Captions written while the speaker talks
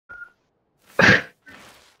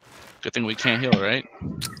Good thing we can't heal, right?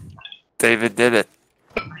 David did it.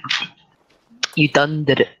 You done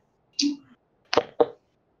did it.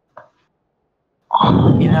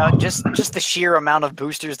 You know, just the sheer amount of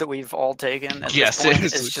boosters that we've all taken at this point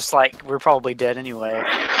is just like we're probably dead anyway.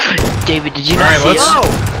 David, did you not see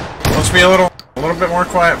let's be a little bit more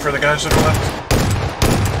quiet for the guys that are left.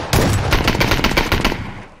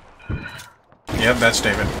 Yep, that's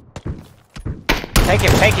David. Take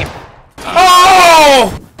him, take him.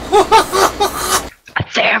 Oh!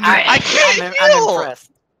 Damn it! I'm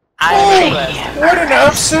impressed. I'm impressed. What an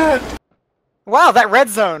upset! Wow, that red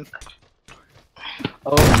zone.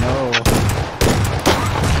 Oh no.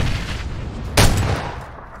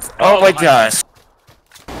 Oh my gosh.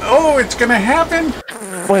 Oh, it's gonna happen!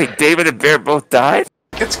 Wait, David and Bear both died?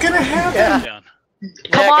 It's gonna happen! Yeah.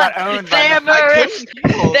 Come on! Damn it!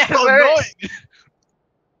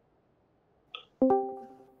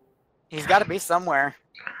 He's got to be somewhere.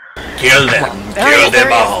 Kill them! Kill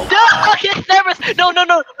them all! No!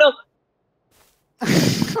 No!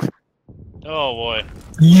 Oh boy.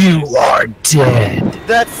 You are dead.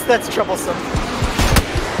 That's troublesome.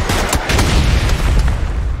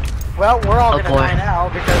 Well, we're all gonna die now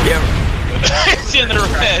because It's in the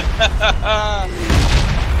red.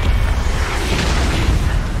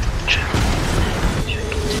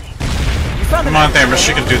 Come on, Thamer,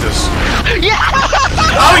 she can do this. Yeah!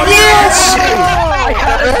 Oh, yes! I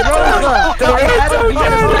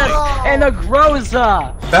had a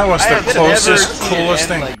Groza! That was the closest, coolest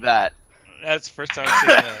thing. Like that. That's the first time I've seen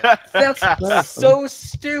that. That's so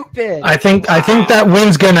stupid. I think that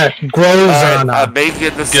wind's gonna grow on us. I'm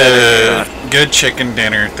making the Good chicken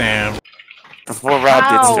dinner, Tham. Before Rob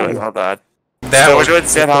gets to it, hold on. That was doing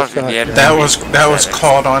Sandhogs at the end. that was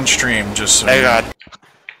called on stream. Just so Hang on.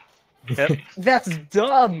 That's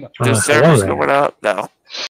dumb. The server's going out? No.